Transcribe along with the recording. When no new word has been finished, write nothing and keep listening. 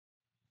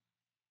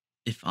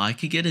If I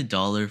could get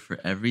 $1 for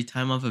every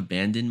time I've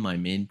abandoned my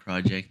main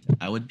project,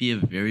 I would be a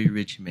very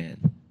rich man.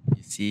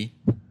 You see?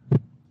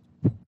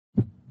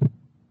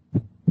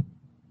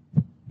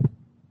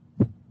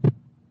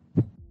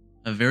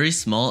 A very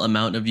small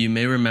amount of you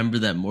may remember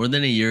that more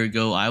than a year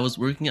ago, I was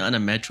working on a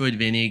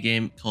Metroidvania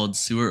game called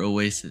Sewer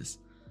Oasis.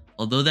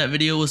 Although that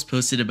video was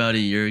posted about a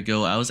year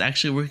ago, I was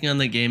actually working on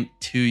the game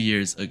 2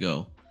 years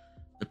ago.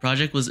 The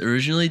project was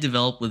originally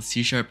developed with C#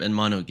 and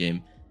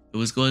Monogame. It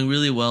was going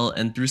really well,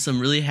 and through some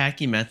really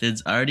hacky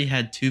methods, I already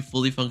had 2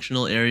 fully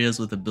functional areas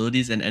with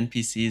abilities and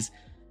NPCs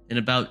in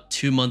about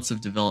 2 months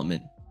of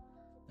development.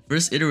 The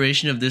first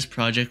iteration of this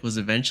project was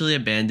eventually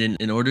abandoned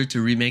in order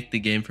to remake the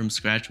game from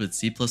scratch with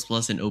C++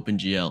 and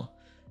OpenGL.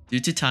 Due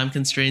to time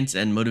constraints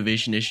and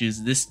motivation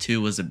issues, this too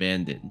was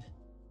abandoned.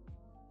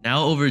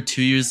 Now over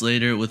 2 years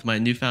later, with my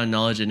newfound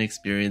knowledge and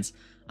experience,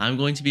 I'm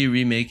going to be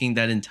remaking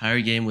that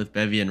entire game with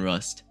Bevy and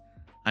Rust.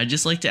 I'd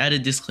just like to add a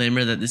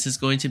disclaimer that this is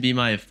going to be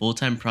my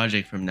full-time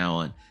project from now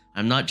on.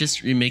 I'm not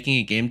just remaking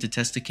a game to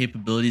test the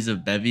capabilities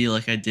of Bevy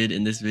like I did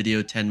in this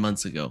video 10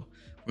 months ago.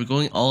 We're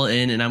going all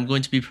in, and I'm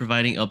going to be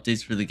providing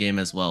updates for the game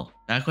as well.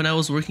 Back when I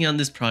was working on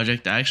this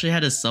project, I actually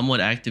had a somewhat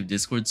active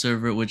Discord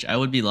server, which I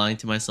would be lying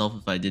to myself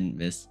if I didn't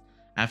miss.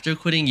 After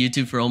quitting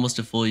YouTube for almost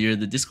a full year,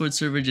 the Discord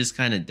server just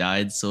kinda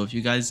died, so if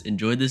you guys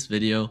enjoyed this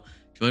video,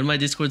 join my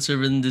Discord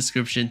server in the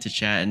description to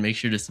chat and make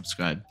sure to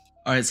subscribe.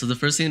 Alright, so the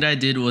first thing that I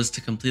did was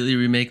to completely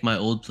remake my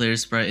old player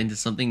sprite into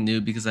something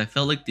new because I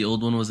felt like the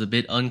old one was a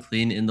bit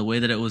unclean in the way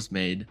that it was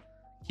made.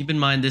 Keep in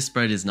mind this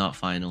sprite is not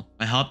final.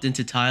 I hopped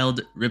into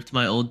Tiled, ripped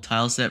my old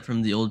tile set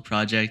from the old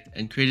project,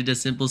 and created a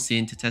simple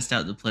scene to test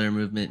out the player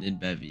movement in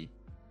Bevy.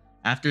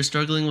 After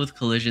struggling with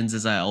collisions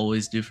as I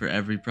always do for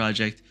every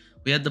project,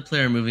 we had the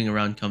player moving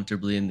around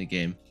comfortably in the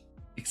game.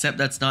 Except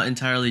that's not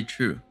entirely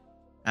true.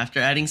 After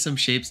adding some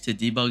shapes to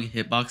debug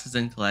hitboxes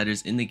and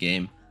colliders in the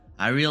game,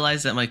 I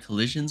realized that my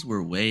collisions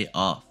were way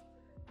off.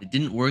 It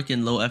didn't work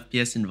in low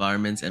FPS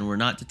environments and were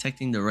not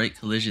detecting the right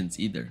collisions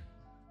either.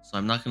 So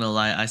I'm not gonna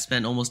lie, I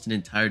spent almost an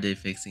entire day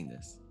fixing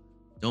this.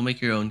 Don't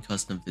make your own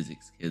custom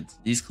physics, kids.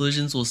 These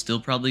collisions will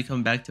still probably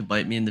come back to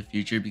bite me in the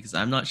future because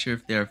I'm not sure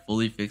if they are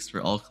fully fixed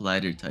for all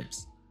collider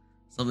types.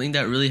 Something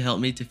that really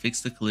helped me to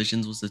fix the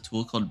collisions was a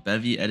tool called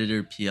Bevy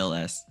Editor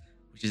PLS,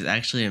 which is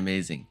actually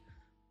amazing.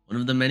 One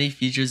of the many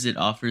features it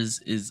offers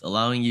is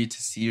allowing you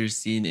to see your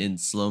scene in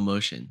slow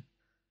motion.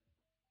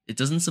 It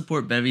doesn't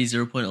support Bevy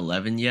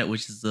 0.11 yet,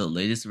 which is the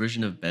latest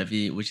version of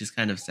Bevy, which is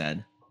kind of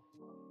sad.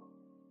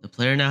 The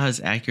player now has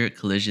accurate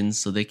collisions,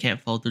 so they can't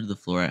fall through the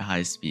floor at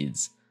high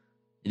speeds.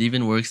 It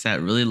even works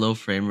at really low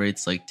frame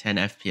rates like 10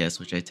 FPS,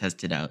 which I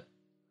tested out.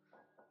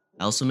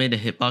 I also made a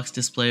hitbox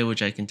display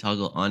which I can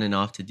toggle on and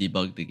off to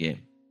debug the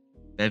game.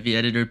 Bevy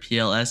Editor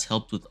PLS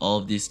helped with all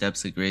of these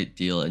steps a great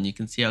deal, and you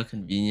can see how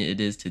convenient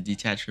it is to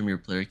detach from your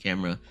player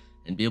camera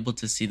and be able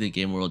to see the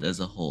game world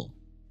as a whole.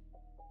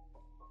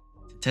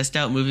 To test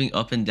out moving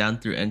up and down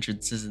through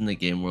entrances in the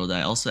game world,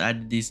 I also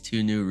added these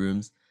 2 new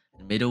rooms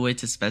and made a way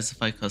to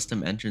specify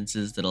custom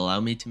entrances that allow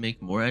me to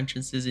make more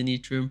entrances in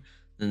each room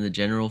than the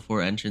general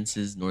 4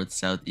 entrances north,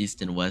 south,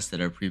 east, and west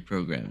that are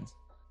pre-programmed.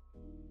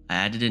 I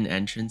added an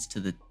entrance to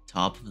the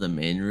top of the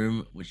main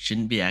room, which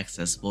shouldn't be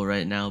accessible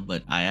right now,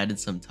 but I added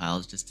some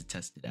tiles just to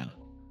test it out.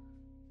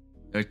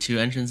 There are 2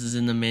 entrances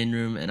in the main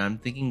room, and I'm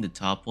thinking the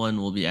top one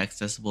will be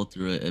accessible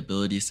through an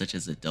ability such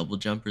as a double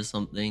jump or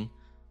something,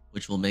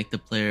 which will make the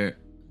player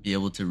be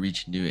able to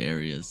reach new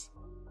areas.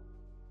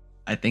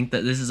 I think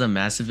that this is a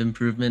massive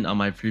improvement on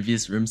my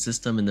previous room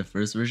system in the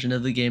first version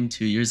of the game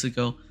 2 years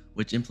ago,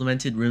 which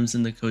implemented rooms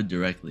in the code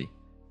directly.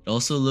 It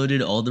also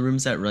loaded all the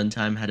rooms at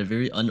runtime, had a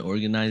very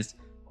unorganized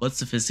but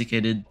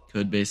sophisticated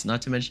codebase,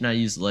 not to mention I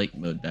used light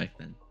mode back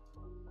then.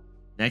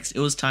 Next, it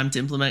was time to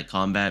implement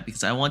combat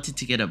because I wanted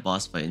to get a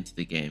boss fight into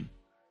the game.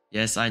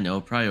 Yes, I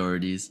know,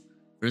 priorities.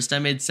 First, I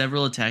made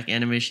several attack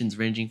animations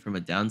ranging from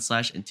a down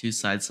slash and 2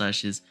 side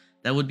slashes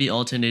that would be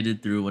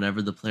alternated through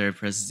whenever the player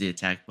presses the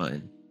attack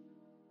button.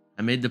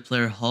 I made the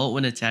player halt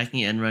when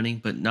attacking and running,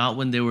 but not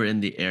when they were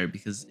in the air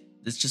because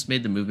this just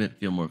made the movement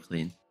feel more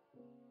clean.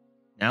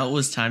 Now it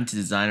was time to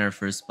design our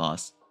first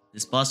boss.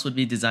 This boss would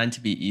be designed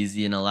to be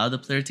easy and allow the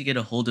player to get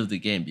a hold of the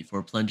game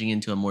before plunging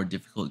into a more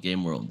difficult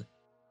game world.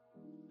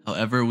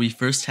 However, we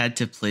first had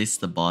to place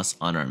the boss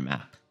on our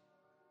map.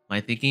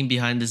 My thinking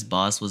behind this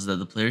boss was that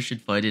the player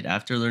should fight it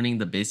after learning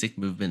the basic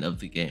movement of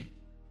the game.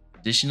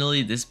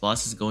 Additionally, this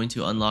boss is going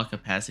to unlock a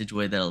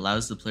passageway that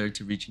allows the player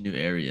to reach new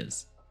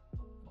areas.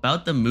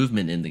 About the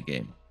movement in the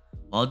game.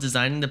 While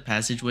designing the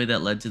passageway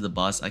that led to the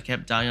boss, I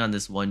kept dying on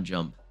this one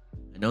jump.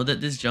 I know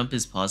that this jump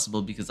is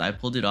possible because I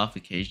pulled it off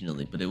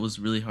occasionally, but it was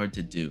really hard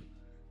to do.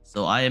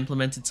 So I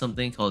implemented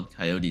something called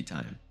Coyote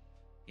Time.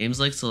 Games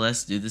like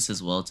Celeste do this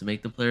as well to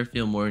make the player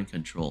feel more in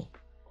control.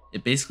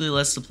 It basically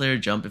lets the player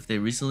jump if they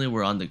recently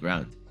were on the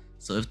ground.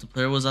 So if the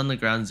player was on the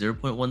ground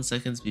 0.1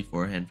 seconds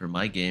beforehand for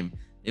my game,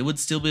 they would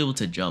still be able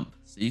to jump,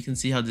 so you can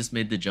see how this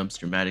made the jumps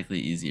dramatically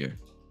easier.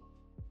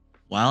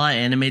 While I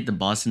animate the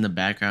boss in the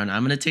background,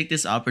 I'm going to take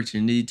this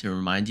opportunity to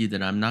remind you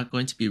that I'm not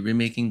going to be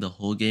remaking the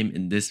whole game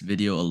in this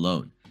video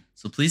alone.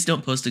 So please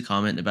don't post a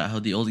comment about how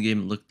the old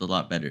game looked a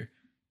lot better.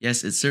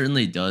 Yes, it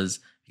certainly does,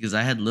 because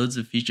I had loads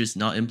of features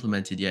not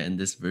implemented yet in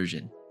this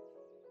version.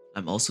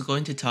 I'm also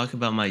going to talk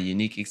about my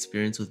unique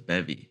experience with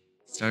Bevy,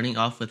 starting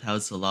off with how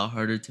it's a lot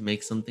harder to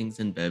make some things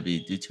in Bevy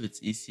due to its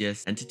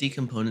ECS. Entity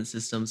component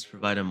systems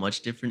provide a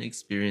much different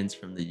experience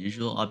from the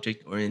usual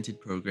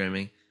object-oriented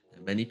programming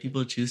that many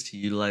people choose to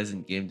utilize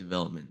in game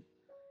development.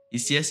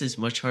 ECS is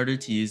much harder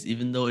to use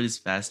even though it is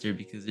faster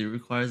because it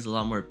requires a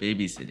lot more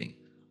babysitting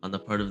on the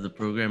part of the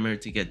programmer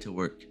to get to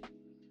work.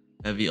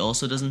 Bevy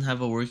also doesn't have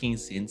a working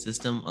scene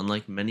system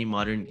unlike many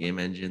modern game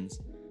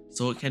engines,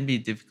 so it can be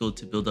difficult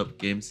to build up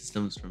game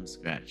systems from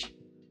scratch.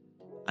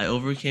 I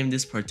overcame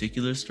this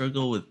particular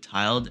struggle with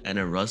tiled and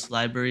a Rust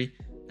library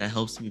that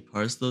helps me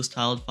parse those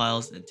tiled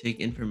files and take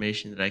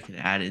information that I can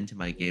add into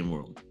my game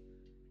world.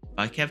 If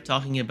I kept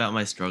talking about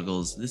my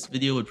struggles, this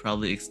video would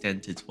probably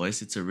extend to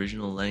twice its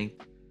original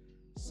length,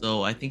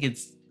 so I think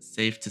it's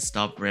safe to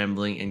stop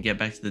rambling and get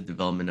back to the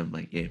development of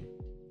my game.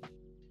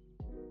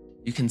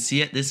 You can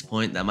see at this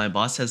point that my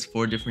boss has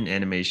 4 different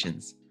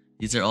animations.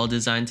 These are all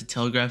designed to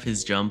telegraph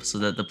his jump so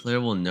that the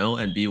player will know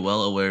and be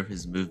well aware of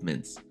his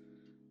movements.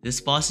 This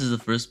boss is the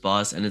first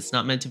boss and it's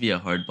not meant to be a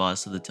hard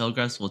boss, so the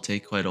telegraphs will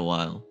take quite a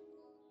while.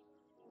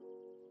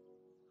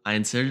 I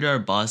inserted our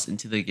boss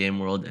into the game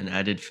world and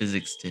added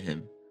physics to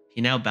him.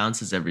 He now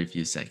bounces every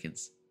few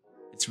seconds.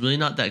 It's really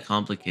not that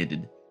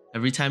complicated.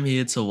 Every time he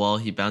hits a wall,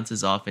 he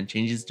bounces off and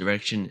changes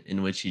direction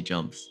in which he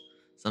jumps.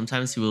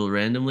 Sometimes he will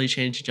randomly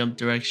change jump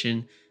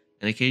direction,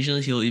 and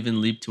occasionally he will even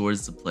leap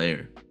towards the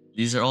player.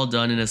 These are all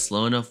done in a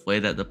slow enough way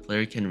that the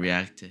player can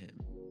react to him.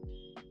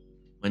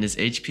 When his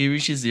HP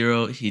reaches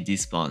 0, he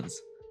despawns.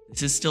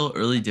 This is still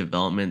early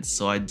development,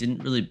 so I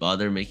didn't really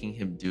bother making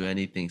him do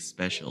anything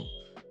special,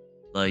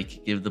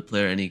 like give the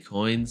player any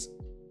coins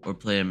or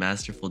play a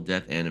masterful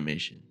death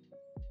animation.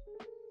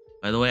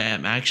 By the way,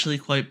 I'm actually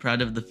quite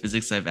proud of the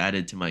physics I've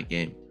added to my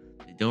game.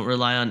 They don't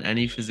rely on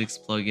any physics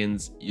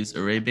plugins, use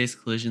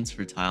array-based collisions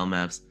for tile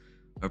maps,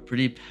 are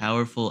pretty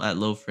powerful at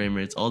low frame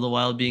rates, all the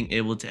while being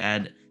able to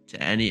add to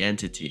any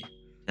entity,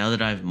 now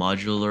that I've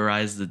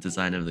modularized the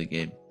design of the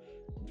game.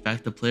 In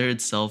fact, the player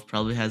itself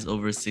probably has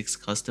over 6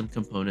 custom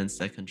components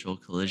that control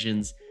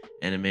collisions,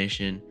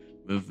 animation,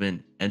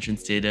 movement,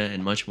 entrance data,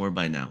 and much more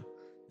by now.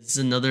 This is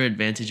another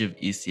advantage of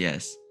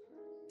ECS.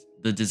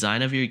 The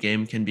design of your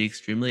game can be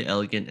extremely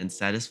elegant and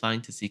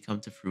satisfying to see come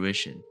to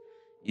fruition.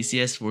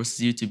 ECS forces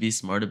you to be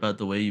smart about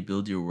the way you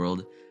build your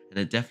world, and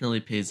it definitely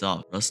pays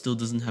off. Rust still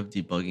doesn't have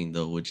debugging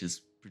though, which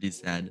is pretty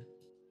sad.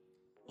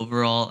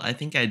 Overall, I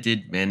think I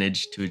did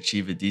manage to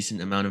achieve a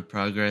decent amount of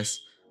progress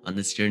on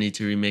this journey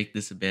to remake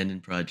this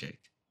abandoned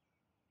project.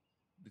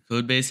 The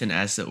codebase and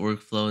asset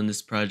workflow in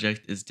this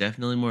project is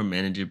definitely more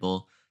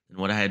manageable than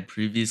what I had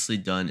previously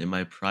done in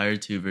my prior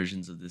 2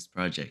 versions of this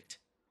project.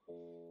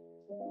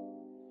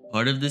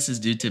 Part of this is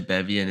due to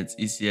Bevy and its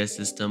ECS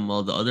system,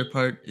 while the other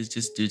part is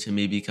just due to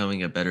me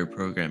becoming a better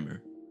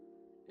programmer.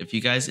 If you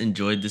guys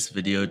enjoyed this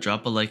video,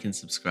 drop a like and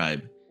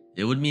subscribe.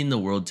 It would mean the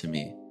world to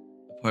me.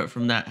 Apart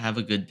from that, have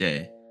a good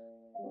day.